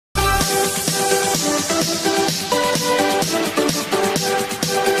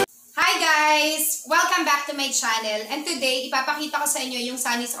guys! Welcome back to my channel. And today, ipapakita ko sa inyo yung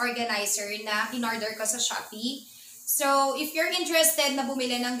Sunnies organizer na in-order ko sa Shopee. So, if you're interested na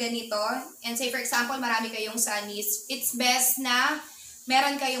bumili ng ganito, and say for example, marami kayong Sunnies, it's best na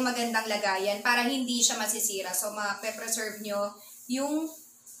meron kayong magandang lagayan para hindi siya masisira. So, ma-preserve nyo yung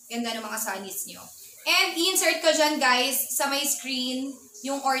ganda ng mga Sunnies nyo. And i-insert ko dyan guys, sa my screen,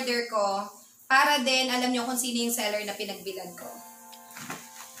 yung order ko, para din alam nyo kung sino yung seller na pinagbilan ko.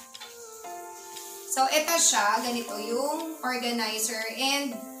 So, ito siya. Ganito yung organizer.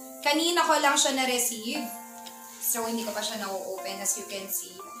 And, kanina ko lang siya na-receive. So, hindi ko pa siya na-open. As you can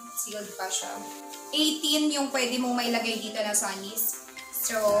see, sealed pa siya. 18 yung pwede mong mailagay dito na Sunnies.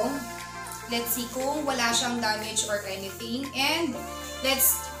 So, let's see kung wala siyang damage or anything. And,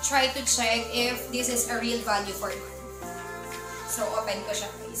 let's try to check if this is a real value for money. So, open ko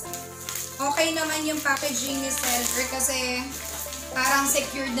siya guys. Okay naman yung packaging ni seller kasi parang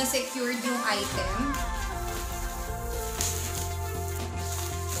secured na secured yung item.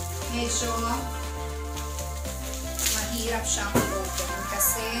 Medyo mahirap siyang i-open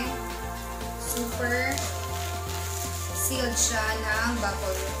kasi super sealed siya ng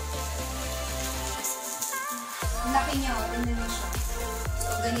bubble wrap. Ang laki niya, o. Tingnan niyo siya. So,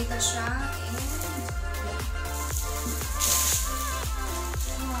 ganito siya. And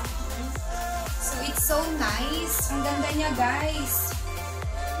so, it's so nice. Ang ganda niya, guys.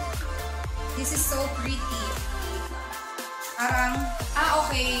 This is so pretty. Parang,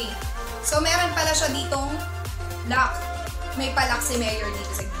 okay. So, meron pala siya ditong lock. May pa-lock si Mayor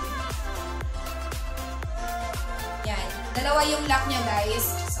dito sa gilid. Yan. Dalawa yung lock niya, guys.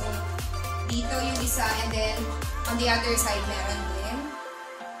 So, dito yung isa and then on the other side meron din.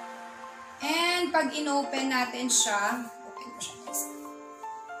 And pag in-open natin siya, open ko siya, guys.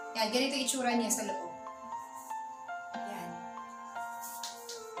 Yan, ganito itsura niya sa loob. Yan.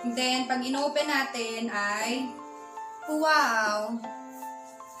 And then, pag in-open natin ay, wow!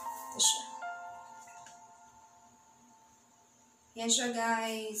 Ito siya. Yan siya,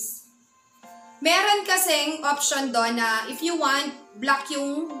 guys. Meron kasing option doon na if you want, black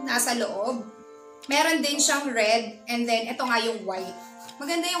yung nasa loob. Meron din siyang red, and then ito nga yung white.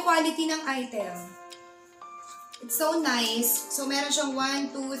 Maganda yung quality ng item. It's so nice. So, meron siyang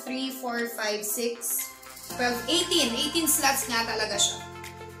 1, 2, 3, 4, 5, 6, 12, 18. 18 slots nga talaga siya.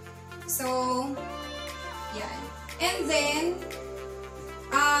 So, yan. And then,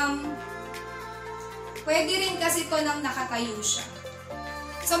 pwede rin kasi ito nang nakatayo siya.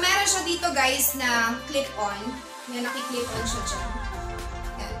 So, meron siya dito guys na clip-on. Yan, naki-clip-on siya dyan.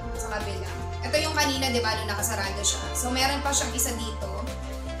 Yan, sa kabila. Ito yung kanina, di ba, nung nakasarado siya. So, meron pa siyang isa dito.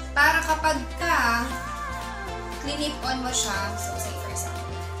 Para kapag ka clip-on mo siya, so, say for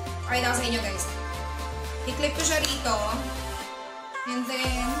example. Okay lang sa inyo guys. I-clip ko siya rito. And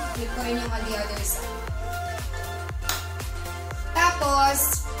then, clip ko rin yung on the other side.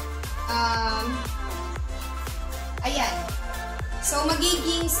 Tapos, ayan. So,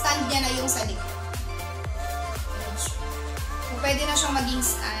 magiging stand niya na yung sa likod. So, pwede na siyang maging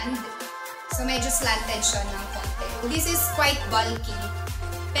stand. So, medyo slanted siya ng konti. This is quite bulky.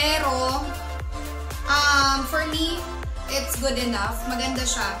 Pero, for me, it's good enough. Maganda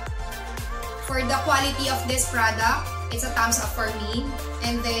siya. For the quality of this product, it's a thumbs up for me.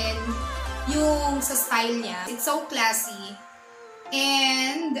 And then, yung sa style niya, it's so classy.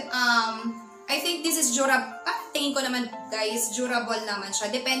 And, I think this is durable. Tingin ko naman, guys, durable naman siya.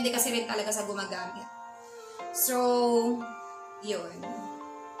 Depende kasi rin talaga sa gumagamit. So, yun.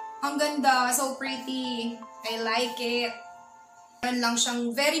 Ang ganda. So pretty. I like it. Meron lang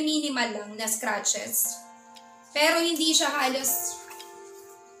siyang very minimal lang na scratches. Pero hindi siya halos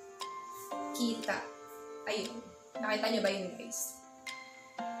kita. Ayun. Nakita nyo ba yun, guys?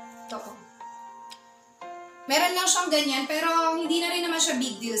 Ito. Meron lang siyang ganyan, pero hindi na rin naman siya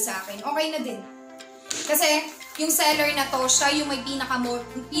big deal sa akin. Okay na din. Kasi, yung seller na to, siya yung may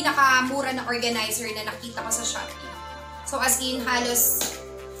pinakamura na organizer na nakita ko sa Shopee. So, as in, halos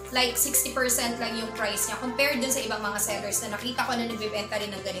like 60% lang yung price niya compared dun sa ibang mga sellers na nakita ko na nagbibenta rin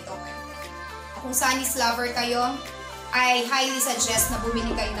ng ganito. Kung Sunnies lover kayo, I highly suggest na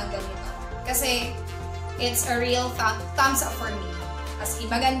bumili kayo ng ganito. Kasi, it's a real thumbs up for me. As in,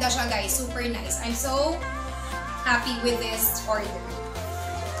 maganda siya guys. Super nice. I'm so happy with this order.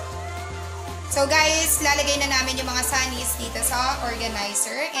 So guys, lalagay na namin yung mga Sunnies dito sa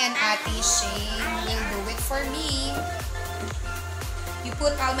organizer and Ate Shane will do it for me. You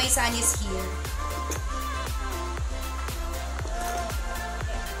put all my Sunnies here.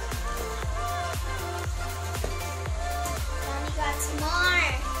 Mommy got some more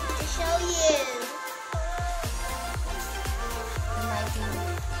to show you.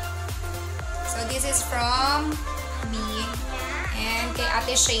 So this is from me. Yeah. And kay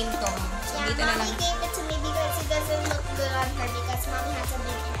Ate Shane to. So, Yeah, dito na lang. Mommy gave it to me because it doesn't look good on her because Mommy has a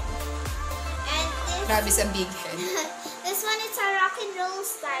big head. And this, Grabe sa big head. this one is a rock and roll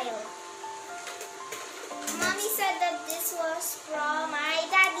style. Mommy said that this was from my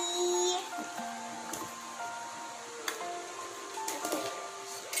daddy.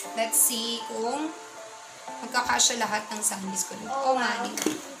 Let's see kung magkakasya lahat ng Sunnies ko dito. Oh, wow. Mani.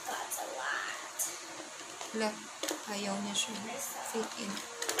 We got a lot. Look, ayaw niya siya. Fit in.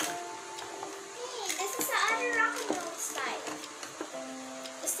 Hey, this is the other rock and roll style.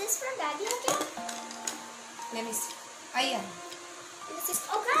 Is this from daddy again? Let me see. Ayan. This is,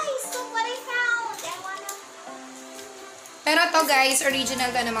 oh guys, look what I found. I wanna... Pero to guys, original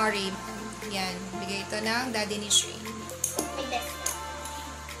to na mga ribbon. Yan. Bigay ito ng daddy ni Shane. Like this.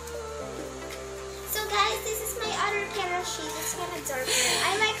 So guys, this is my other pair of sheets. It's kind of darker.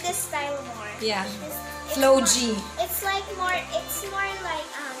 I like this style more. Yeah. It's Flow more- G. It's like more. It's more like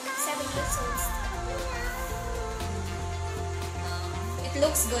 7 years old style. It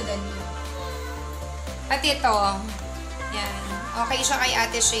looks good on you. At ito, yan. Okay siya kay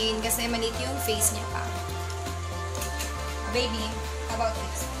Ate Shane kasi maliit yung face niya pa. Baby, how about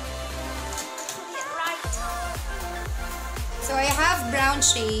this? Right. So I have brown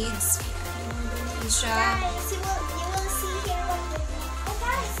shades. Yan siya. Guys, you will see here what we Oh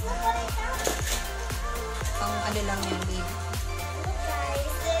guys, look what I found. Pang ano lang yan, baby. Look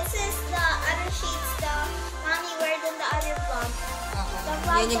guys, this is the other sheets the mommy wear in the other vlog. Oo.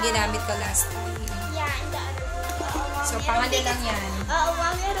 Yan yung ginamit ko last time. Yeah, in the other vlog. So pang ano lang yan.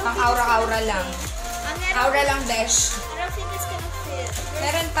 Mommy, I don't Pang think it's aura-aura gonna lang. fit. Mommy, I don't Aura think- lang, besh. I don't think it's gonna fit.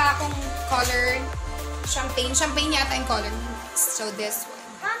 Meron pa akong color champagne. Champagne yata yung color. So this one.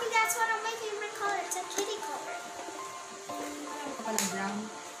 Mommy, that's one of my favorite colors. It's a kitty color. Ano pa palang brown?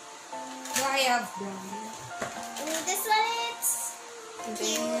 Do I have brown? This one is And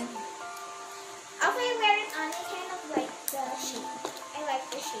cute. then, If I wear it on, I kind of like the shade. I like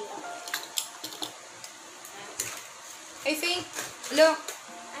the shade of it. I think, look,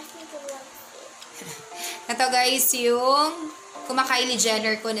 I think it will fit. ito guys, yung kumakaili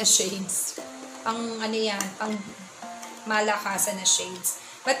Jenner ko na shades. Pang ano yan, pang malakasan na shades.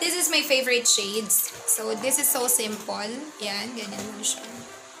 But this is my favorite shades. So, this is so simple. Yan, ganyan lang siya.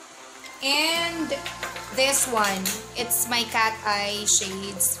 And this one, it's my cat eye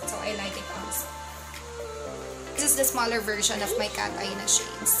shades. So, I like it also. This is the smaller version of my cat eye na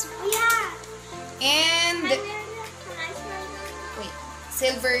shades. Oh yeah. And, Can I wear that? wait,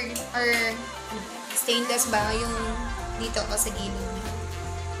 silver or stainless ba yung dito ko sa gilid niya.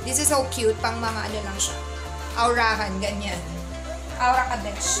 This is so cute, pang mga ano lang siya. Aurahan, ganyan. Aura ka,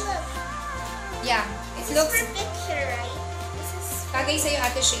 besh. Look. Yeah, it This is looks for picture, right? This is bagay sa'yo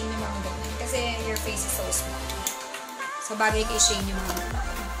Ate Shane yung mga ganyan. Kasi your face is so small. So, bagay kay Shane yung mga ganyan.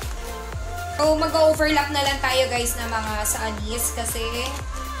 So, mag-overlap na lang tayo guys na mga Sunnies kasi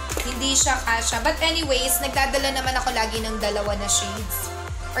hindi siya kasha. But anyways, nagdadala naman ako lagi ng dalawa na shades.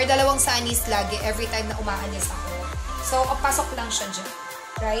 Or dalawang Sunnies lagi every time na umaalis ako. So, pasok lang siya dyan.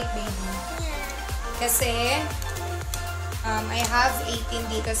 Right, baby? yeah. Kasi, I have 18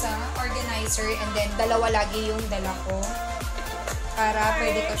 dito sa organizer and then dalawa lagi yung dala ko. Para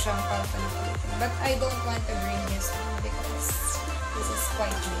pwede ko siyang pagpalitin. But I don't want to bring this one because this is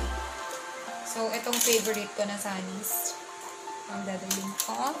quite big. So, itong favorite ko na Sunnies. Ang dadalhin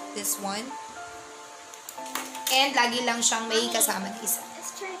ko. This one. And lagi lang siyang may kasama na isa.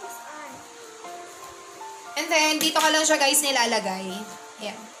 Let's try this on. And then, dito ka lang siya guys nilalagay.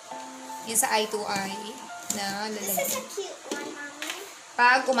 Ayan. Yung sa eye to eye na This lalagay. is a cute one, mommy.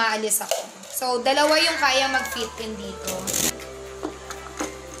 Pag umaalis ako. So, dalawa yung kaya mag-fit in dito.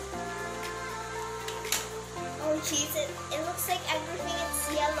 Oh jeez, it looks like everything is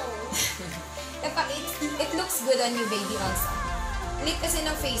yellow. It looks good on you, baby, also. Liit kasi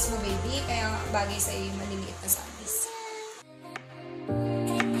ng face mo, baby. Kaya bagay sa'yo yung maliliit na Sunnies.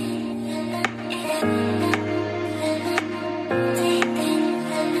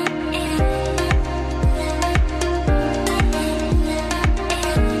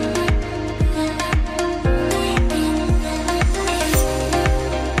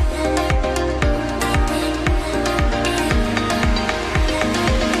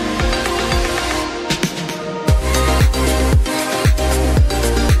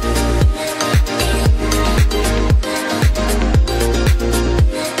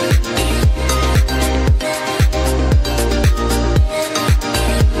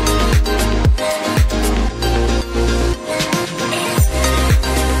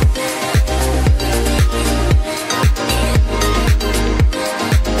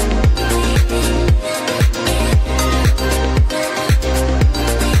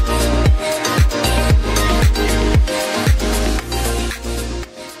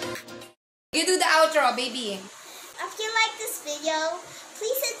 outro, baby. If you like this video,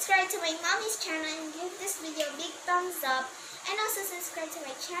 please subscribe to my mommy's channel and give this video a big thumbs up. And also subscribe to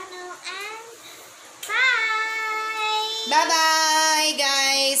my channel. And bye! Bye-bye, guys!